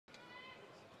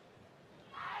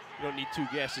You don't need two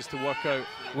guesses to work out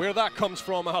where that comes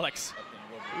from, Alex.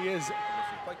 He is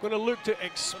going to look to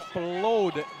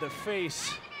explode the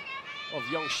face of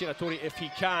young Shiratori if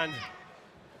he can.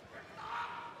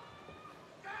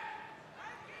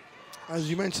 As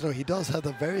you mentioned, though, he does have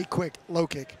a very quick low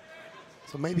kick.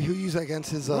 So maybe he'll use that against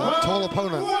his tall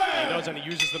opponent. He does, and he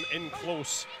uses them in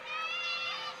close.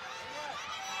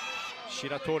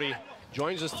 Shiratori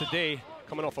joins us today,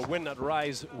 coming off a win at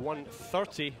RISE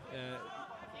 130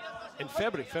 in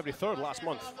February 3rd last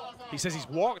month. He says he's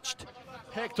watched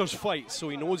Hector's fight, so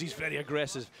he knows he's very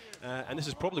aggressive, and this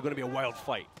is probably going to be a wild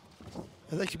fight.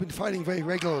 He's actually been fighting very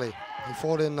regularly. He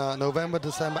fought in November,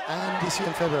 December, and this year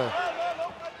in February.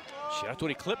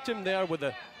 Shiratori clipped him there with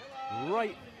a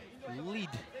right lead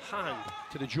hand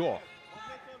to the jaw.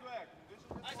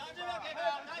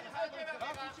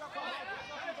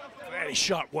 Very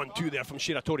sharp 1-2 there from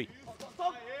Shiratori.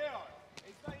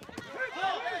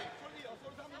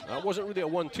 That wasn't really a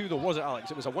 1-2 though, was it, Alex?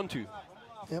 It was a 1-2.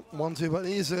 Yep, 1-2, but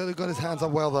he's got his hands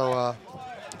up well though,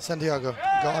 Santiago,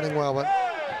 guarding well, but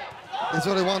that's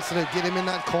what he wants to do, get him in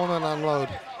that corner and unload.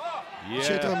 Yeah.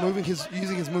 Shiratori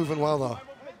using his movement well though.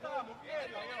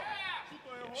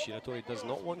 Shiratori does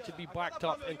not want to be backed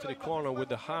up into the corner with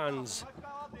the hands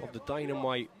of the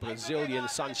dynamite Brazilian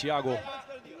Santiago.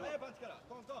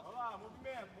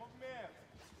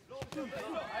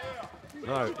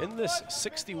 Now, in this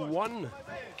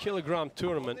 61-kilogram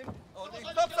tournament,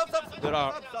 there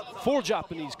are 4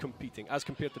 Japanese competing, as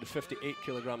compared to the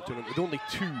 58-kilogram tournament, with only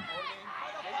 2.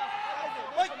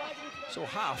 So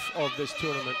half of this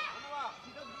tournament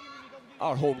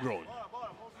are homegrown.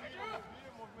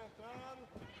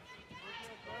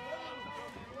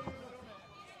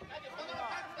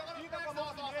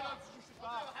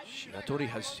 Shiratori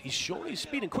he's shown his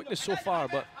speed and quickness so far,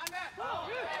 but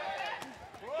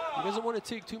he doesn't want to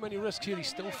take too many risks here. He's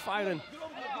still firing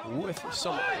with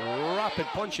some rapid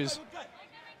punches.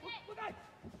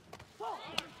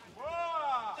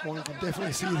 One can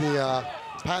definitely see the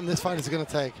pattern this fight is going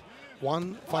to take.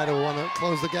 One fighter will want to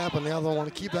close the gap, and the other will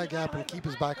want to keep that gap and keep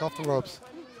his back off the ropes.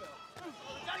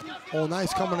 Oh,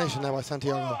 nice combination there by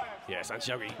Santiago. Yeah,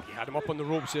 Santiago, he had him up on the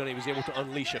ropes there, and he was able to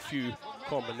unleash a few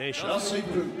combinations.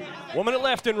 1 minute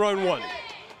left in round 1.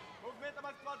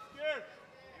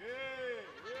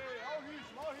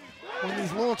 When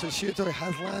these launches, Shiratori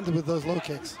has landed with those low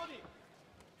kicks.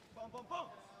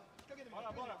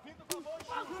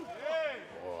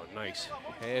 Oh, nice,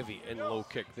 heavy in low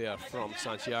kick there from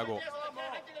Santiago.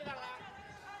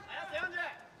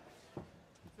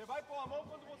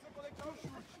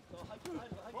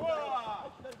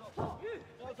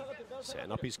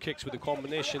 Setting up his kicks with the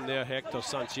combination there, Hector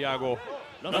Santiago.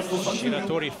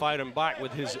 Shiratori firing back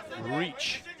with his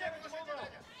reach.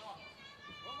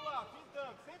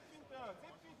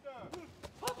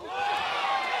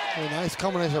 Oh, nice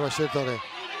combination by Shiratori.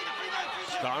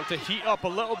 Starting to heat up a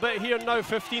little bit here now.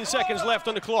 15 seconds left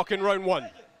on the clock in round 1.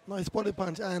 Nice body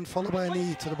punch and followed by a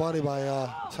knee to the body by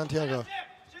Santiago.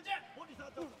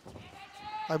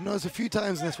 I've noticed a few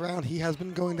times in this round he has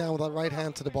been going down with that right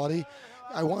hand to the body.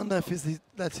 I wonder if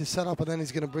that's his setup, and then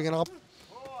he's going to bring it up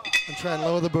and try and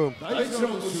lower the boom.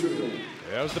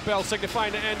 There's the bell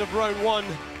signifying the end of round 1.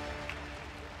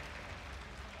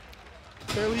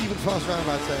 Fairly even first round,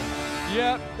 I'd say.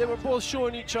 Yeah, they were both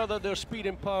showing each other their speed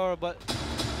and power, but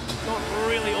not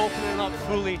really opening up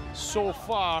fully so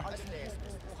far.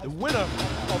 The winner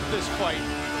of this fight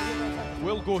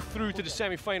will go through to the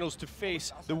semi-finals to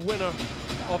face the winner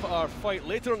of our fight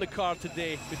later on the card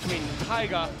today between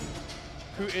Taiga,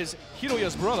 who is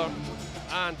Hiroya's brother,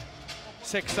 and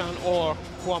Seksan or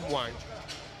Kwamwang.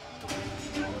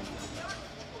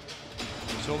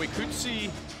 So we could see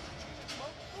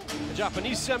a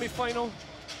Japanese semi-final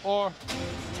or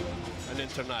an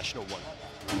international one.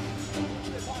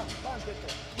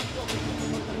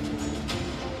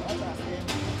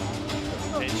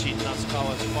 Tenshin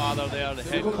Nasukawa's father there, the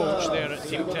head coach there at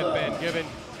Team TEPPEN, giving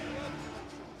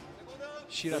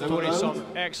Shiratori some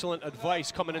excellent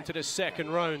advice coming into this second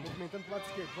round.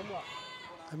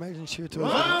 I imagine Shiratori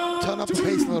will turn up the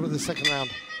pace a little bit in the second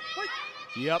round.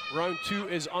 Yep, round 2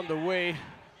 is underway.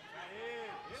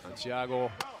 Santiago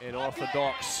in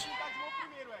orthodox,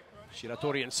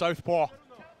 Shiratori in southpaw.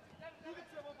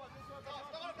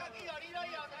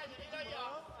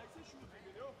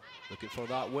 Looking for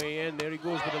that way in. There he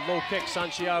goes with a low kick,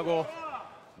 Santiago.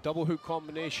 Double hook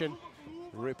combination.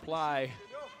 Reply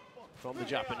from the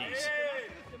Japanese.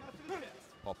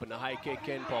 Popping the high kick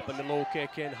in, popping the low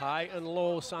kick in. High and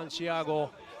low,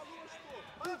 Santiago.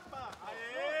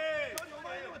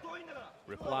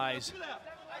 Replies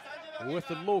with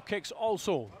the low kicks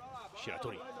also,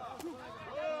 Shiratori.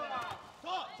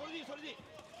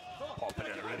 Popping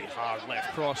in a really hard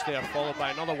left cross there, followed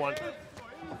by another one.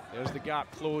 There's the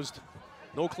gap closed.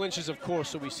 No clinches, of course,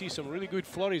 so we see some really good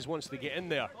flurries once they get in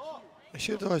there.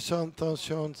 Shiratori has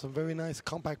shown some very nice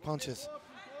compact punches,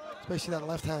 especially that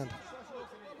left hand.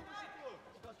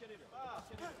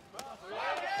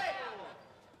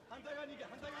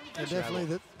 And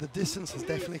definitely, the distance is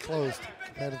definitely closed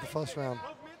compared to the first round.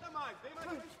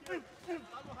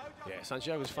 Yeah,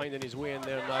 Santiago's finding his way in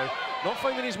there now. Not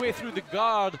finding his way through the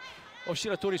guard of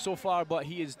Shiratori so far, but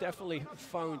he has definitely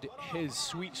found his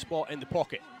sweet spot in the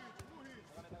pocket.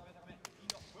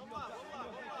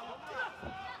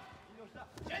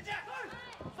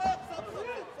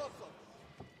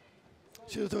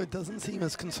 Shiratori doesn't seem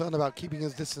as concerned about keeping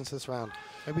his distance this round.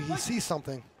 Maybe he sees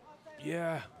something.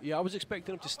 Yeah, I was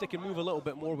expecting him to stick and move a little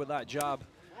bit more with that jab.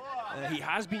 He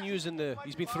has been using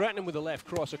he's been threatening with the left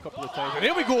cross a couple of times. And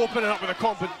there we go, opening up with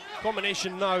a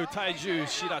combination now, Taiju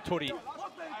Shiratori.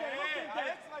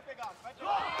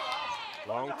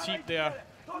 Long teep there,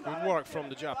 good work from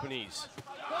the Japanese.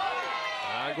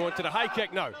 And going to the high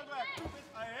kick now.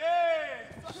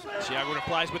 Santiago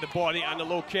replies with the body and the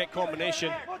low kick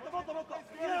combination.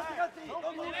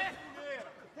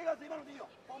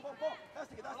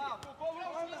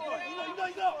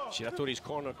 Shiratori's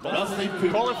corner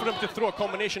calling for him to throw a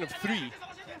combination of 3.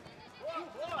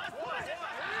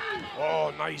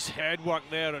 Oh, nice head work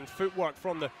there and footwork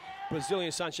from the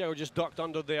Brazilian. Santiago just ducked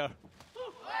under there.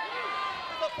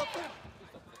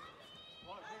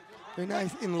 Very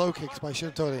nice in low kicks by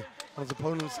Shiratori on his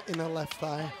opponent's inner left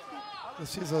thigh. The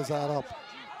scissors add up.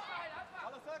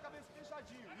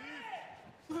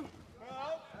 For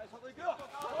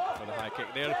the high kick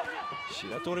there.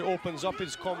 Shiratori opens up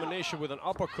his combination with an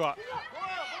uppercut.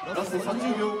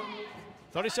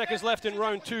 30 seconds left in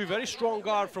round 2. Very strong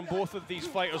guard from both of these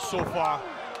fighters so far.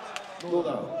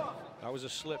 That was a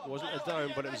slip, wasn't a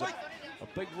down, but it was a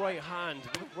big right hand,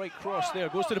 right cross there.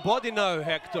 Goes to the body now,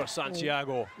 Hector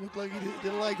Santiago. Looked like he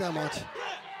didn't like that much.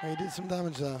 He did some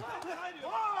damage there.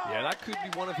 Yeah, that could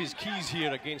be one of his keys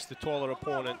here against the taller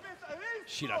opponent,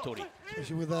 Shiratori.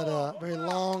 Especially with that very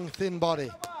long, thin body.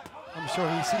 I'm sure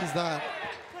he sees that.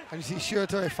 And you see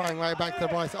Shiratori firing right back to the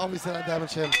body. So obviously that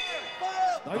damaged him.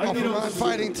 Often when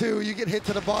fighting too, you get hit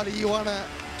to the body, you want to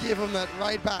give him that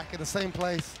right back in the same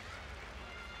place.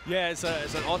 Yeah, it's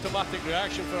an automatic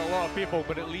reaction for a lot of people,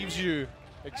 but it leaves you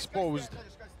exposed.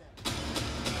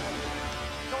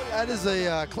 That is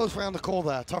a close round to call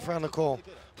there, tough round to call.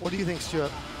 What do you think,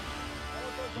 Stuart?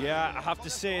 Yeah, I have to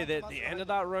say that at the end of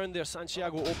that round there,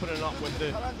 Santiago opening up with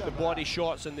the body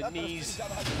shots and the knees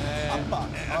and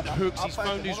the hooks. He's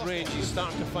found his range, he's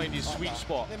starting to find his sweet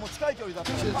spot.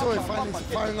 Shiratori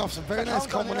firing off some very nice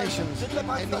combinations,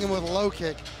 ending him with a low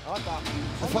kick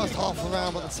the first half of the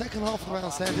round, but the second half of the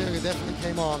round, Santiago definitely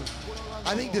came on.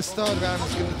 I think this third round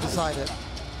is going to decide it.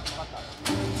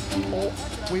 Or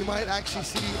we might actually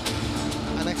see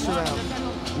an extra round.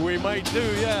 We might do,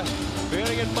 yeah.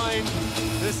 Bearing in mind,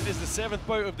 this is the 7th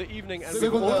bout of the evening, and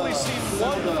we've only seen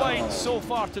one fight so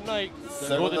far tonight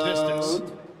go the distance.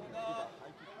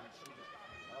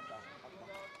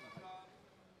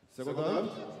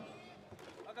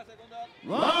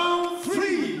 Round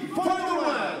 3, final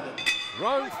round.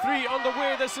 Round 3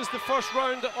 underway. This is the first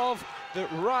round of the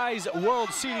RISE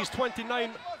World Series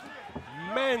 29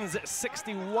 men's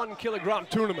 61 kilogram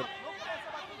tournament.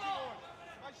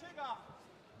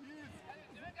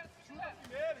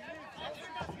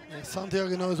 And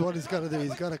Santiago knows what he's got to do.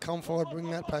 He's got to come forward, bring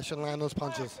that pressure, and land those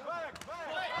punches.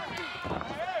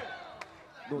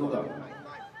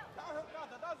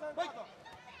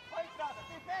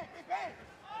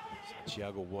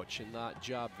 Santiago watching that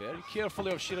jab very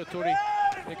carefully of Shiratori,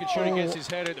 making sure he gets his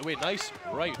head out of the way. Nice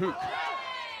right hook.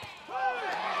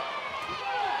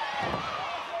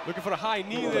 Looking for a high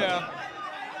knee there.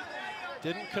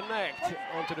 Didn't connect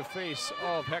onto the face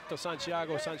of Hector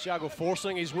Santiago. Santiago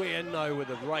forcing his way in now with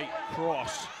the right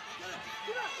cross.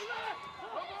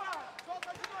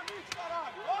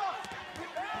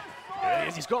 There he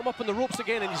is. He's got him up on the ropes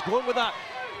again, and he's going with that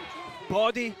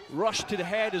body rush to the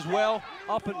head as well,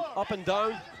 up and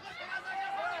down.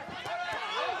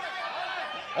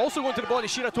 Also going to the body,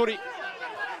 Shiratori.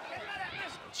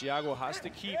 Santiago has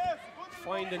to keep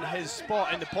finding his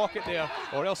spot in the pocket there,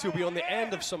 or else he'll be on the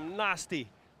end of some nasty,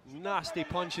 nasty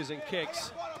punches and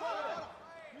kicks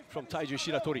from Taiju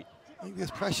Shiratori. I think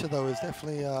this pressure, though, is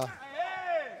definitely, at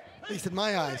least in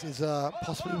my eyes, is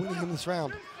possibly winning him this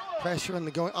round. Pressure and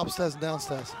the going upstairs and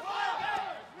downstairs.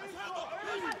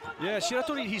 Yeah,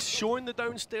 Shiratori, he's showing the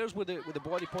downstairs with the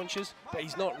body punches, but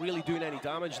he's not really doing any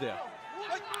damage there.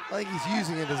 I think he's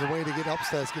using it as a way to get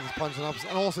upstairs, get his punch and ups,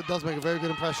 and also it does make a very good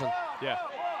impression. Yeah.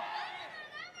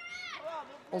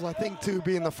 Also, I think too,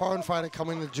 being the foreign fighter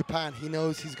coming to Japan, he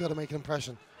knows he's got to make an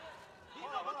impression.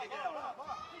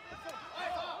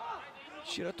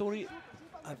 Shiratori,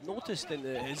 I've noticed in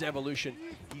his evolution,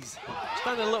 he's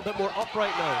standing a little bit more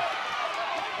upright now.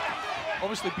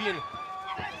 Obviously, being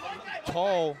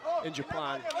tall in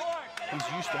Japan, he's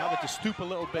used to having to stoop a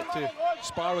little bit to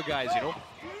spar with guys, you know.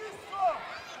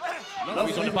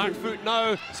 He's on the back foot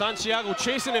now. Santiago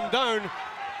chasing him down.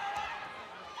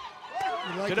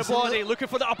 To the body, looking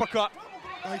for the uppercut.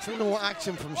 I'd like to know more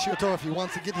action from Shiratori if he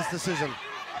wants to get this decision.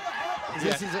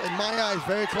 This is, in my eyes,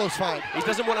 very close fight. He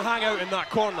doesn't want to hang out in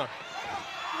that corner.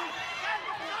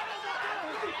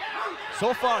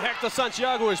 So far, Hector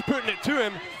Santiago is putting it to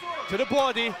him, to the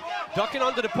body, ducking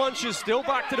under the punches, still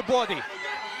back to the body.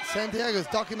 Santiago's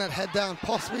ducking that head down,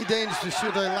 possibly dangerous to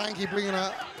Shiratori. Lanky bringing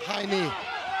a high knee.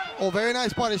 Oh, very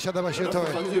nice body shot there by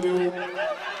Shiratori.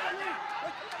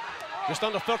 Just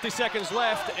under 30 seconds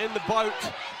left in the bout.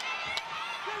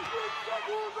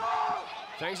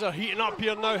 Things are heating up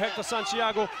here now. Hector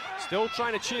Santiago still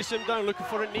trying to chase him down, looking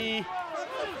for a knee.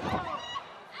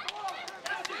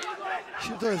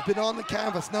 Shiratori's been on the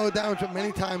canvas, no damage, but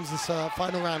many times this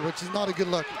final round, which is not a good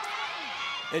look.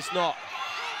 It's not.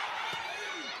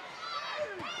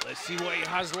 Let's see what he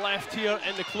has left here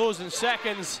in the closing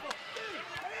seconds.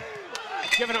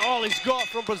 Giving it all he's got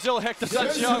from Brazil, Hector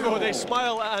Santiago. They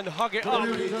smile and hug it up.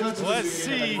 Let's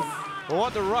see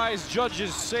what the RISE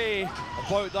judges say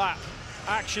about that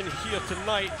action here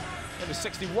tonight in the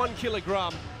 61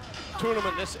 kilogram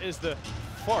tournament. This is the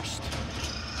first.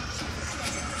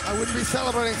 I wouldn't be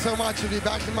celebrating so much. I'd be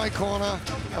back in my corner.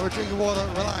 I would drink water,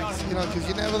 relax, you know, because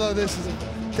you never know. This is a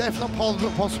definite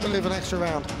possibility of an extra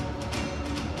round.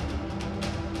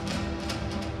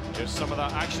 Here's some of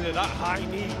that action at that high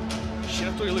knee.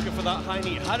 Shiratori looking for that high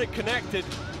knee. Had it connected,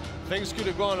 things could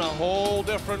have gone a whole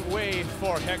different way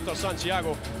for Hector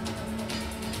Santiago.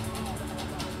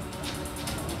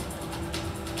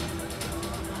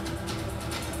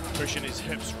 Pushing his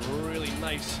hips really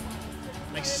nice.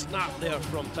 Nice snap there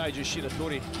from Taiju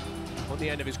Shiratori on the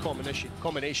end of his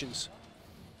combinations.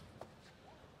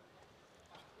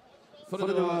 そ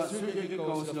れでは集計結果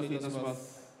をお知らせいたしま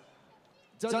す。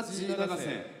ジャッジ7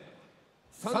戦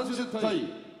30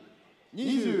対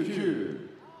29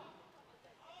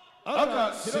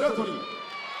赤白鳥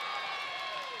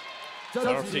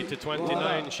30 to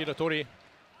 29 Shiratori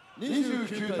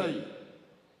 29対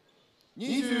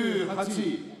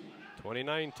28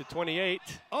 29 to 28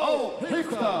 青ヘ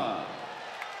クター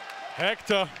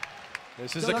Hector,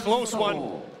 this is a close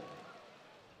one.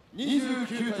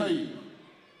 29対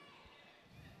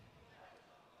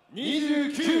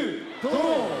29ドロ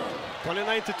ー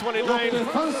 29 to 29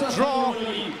 draw,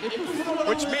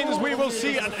 which means we will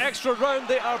see an extra round.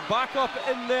 They are back up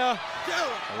in there.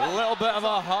 A little bit of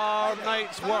a hard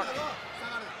night's work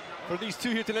for these two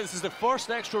here tonight. This is the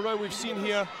first extra round we've seen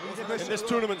here in this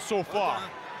tournament so far.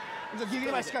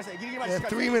 Yeah,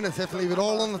 3 minutes, they have to leave it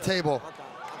all on the table.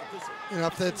 You know,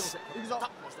 if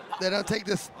they don't take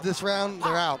this round,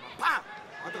 they're out.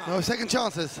 No second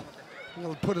chances.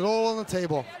 They'll put it all on the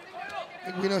table.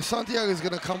 We know Santiago is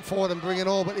going to come forward and bring it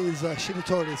all, but is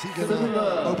Shiratori, is he going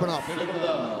to open up?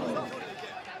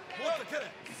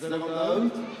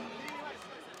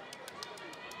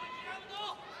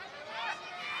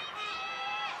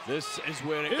 This is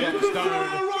where it comes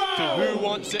down to who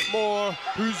wants it more,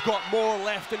 who's got more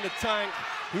left in the tank,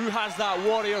 who has that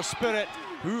warrior spirit,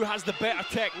 who has the better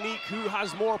technique, who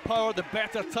has more power, the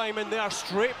better timing. They are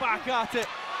straight back at it.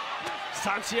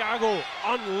 Santiago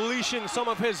unleashing some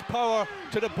of his power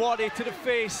to the body, to the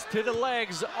face, to the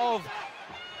legs of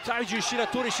Taiju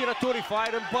Shiratori. Shiratori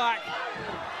firing back,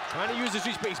 trying to use his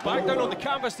reach, but he's back down on the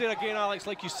canvas there again, Alex.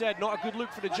 Like you said, not a good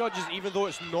look for the judges, even though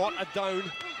it's not a down.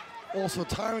 Also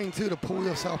tiring too to pull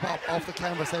yourself up off the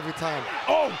canvas every time.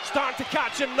 Oh, starting to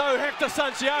catch him now, Hector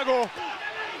Santiago.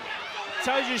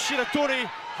 Taiju Shiratori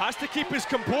has to keep his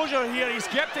composure here. He's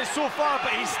kept it so far,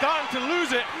 but he's starting to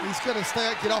lose it. He's going to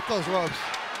get off those ropes.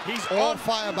 He's on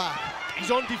fire back.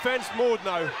 He's on defense mode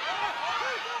now.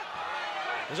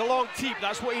 There's a long teep.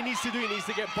 That's what he needs to do. He needs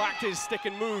to get back to his stick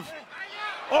and move.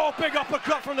 Oh, big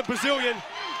uppercut from the Brazilian.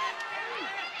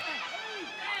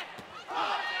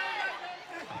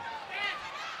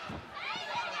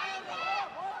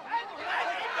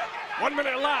 One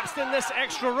minute elapsed in this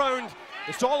extra round.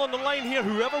 It's all on the line here.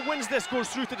 Whoever wins this goes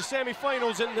through to the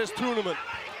semi-finals in this tournament.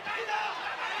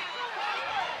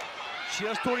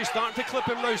 Shiratori starting to clip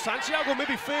him now. Santiago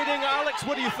maybe fading. Alex,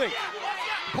 what do you think?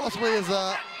 Possibly has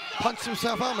punched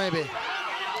himself out, maybe.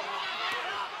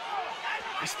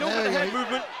 He's still got the head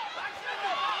movement.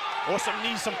 Oh,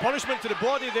 some punishment to the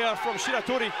body there from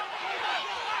Shiratori.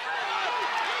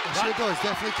 Shiratori's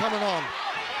definitely coming on.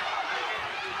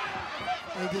 I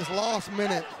think this last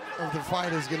minute of the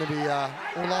fight is going to be, or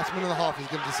last minute and a half is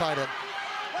going to decide it.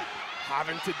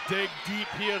 Having to dig deep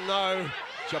here now.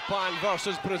 Japan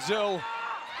versus Brazil.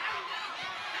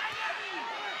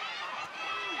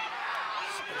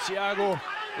 Santiago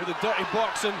with the dirty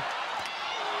boxing.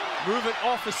 Moving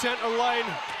off the center line.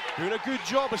 Doing a good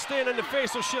job of staying in the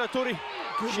face of Shiratori.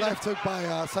 Good left hook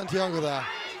by Santiago there.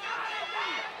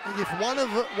 I think if one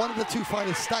of the two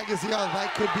fighters staggers the other,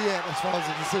 that could be it as far as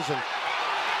the decision.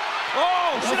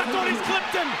 Oh, Shiratori's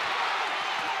clipped him.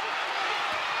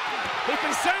 He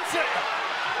can sense it.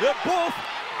 They're both,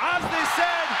 as they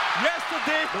said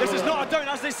yesterday, this is not a doubt,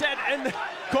 as they said in the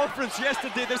conference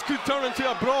yesterday, this could turn into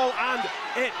a brawl, and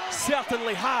it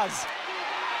certainly has.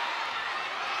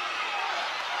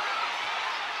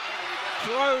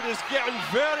 Crowd is getting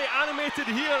very animated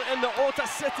here in the Ota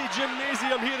City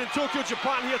Gymnasium here in Tokyo,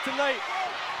 Japan here tonight.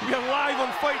 We are live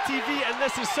on Fight TV, and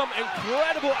this is some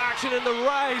incredible action in the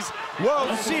RISE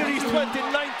World Series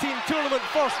 2019 tournament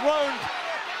first round.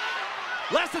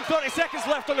 Less than 30 seconds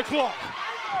left on the clock.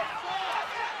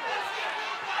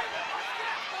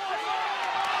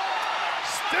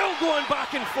 Still going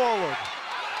back and forward.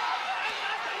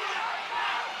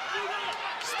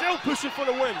 Still pushing for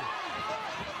the win.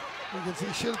 You can see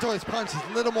Shiratori's punch is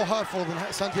a little more hurtful than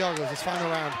Santiago's this final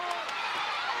round.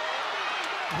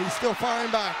 He's still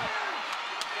firing back.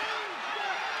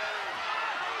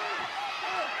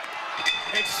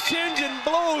 Exchanging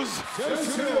blows.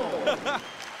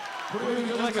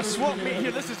 Like a swap meet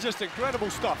here, this is just incredible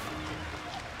stuff.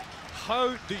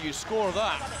 How do you score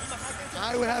that?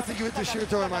 I would have to give it to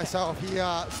Shiratori myself. He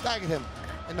staggered him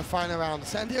in the final round.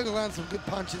 Santiago landed some good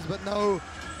punches, but no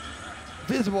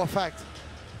visible effect.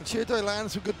 And Shiratori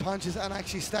landed some good punches and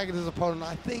actually staggered his opponent.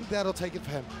 I think that'll take it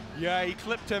for him. Yeah, he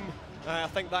clipped him. I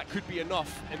think that could be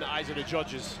enough in the eyes of the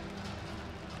judges.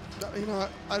 You know,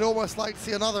 I'd almost like to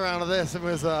see another round of this. It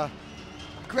was a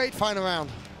great final round.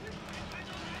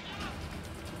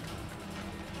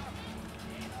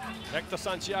 Hector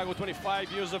Santiago,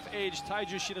 25 years of age.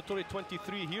 Taiju Shiratori,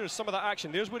 23. Here's some of that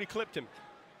action. There's where he clipped him.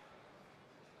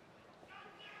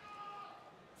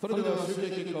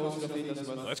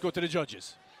 Let's go to the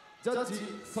judges.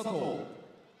 10-9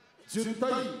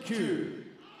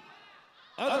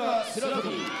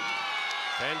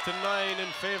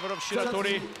 in favor of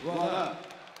Shiratori.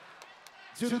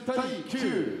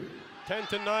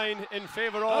 10-9 in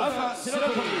favor of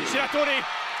Shiratori.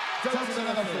 And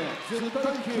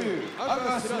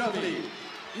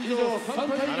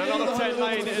another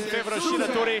 10-9 in favor of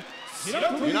Shiratori.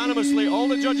 Unanimously, all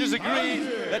the judges agree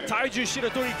that Taiju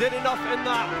Shiratori did enough in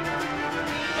that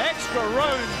extra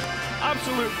round.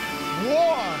 Absolute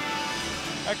war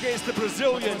against the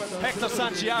Brazilian Hector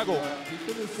Santiago.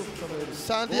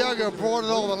 Santiago brought it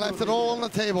over, left it all on the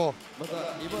table.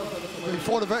 He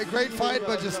fought a very great fight,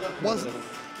 but just wasn't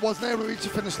able to reach the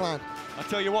finish line. I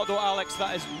tell you what though, Alex,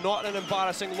 that is not an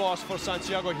embarrassing loss for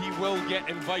Santiago. He will get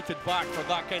invited back for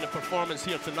that kind of performance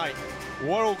here tonight.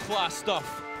 World-class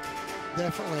stuff.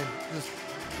 Definitely. Just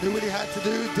knew what he had to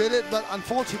do, did it, but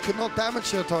unfortunately could not damage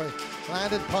Shiratori.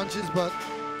 Landed punches, but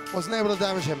wasn't able to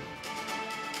damage him.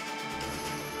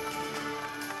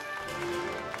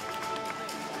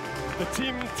 The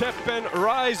Team TEPPEN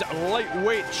RISE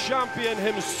lightweight champion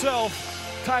himself,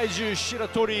 Taiju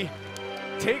Shiratori,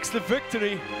 takes the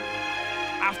victory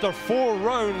after 4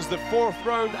 rounds, the 4th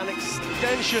round, an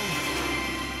extension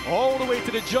all the way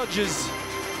to the judges,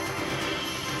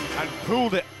 and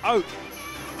pulled it out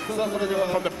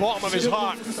from the bottom of his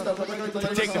heart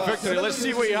to take the victory. Let's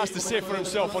see what he has to say for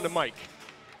himself on the mic.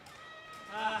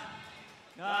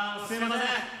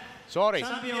 Sorry.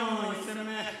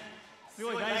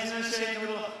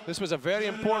 This was a very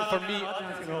important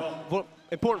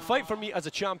fight for me as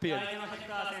a champion.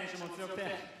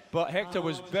 But Hector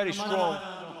was very strong.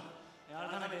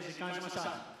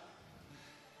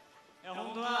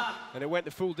 And it went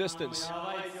the full distance.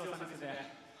 I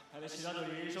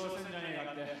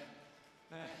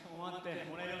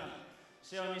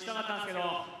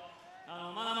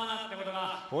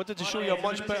wanted to show you a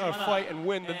much better fight and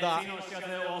win than that.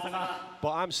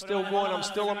 But I'm still going, I'm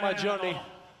still on my journey.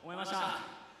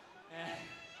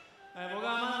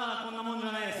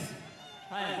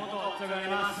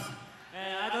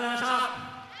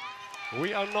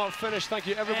 We are not finished. Thank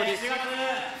you everybody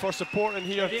for supporting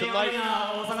here tonight.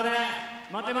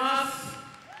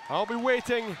 I'll be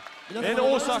waiting in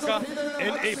Osaka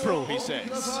in April, he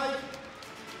says.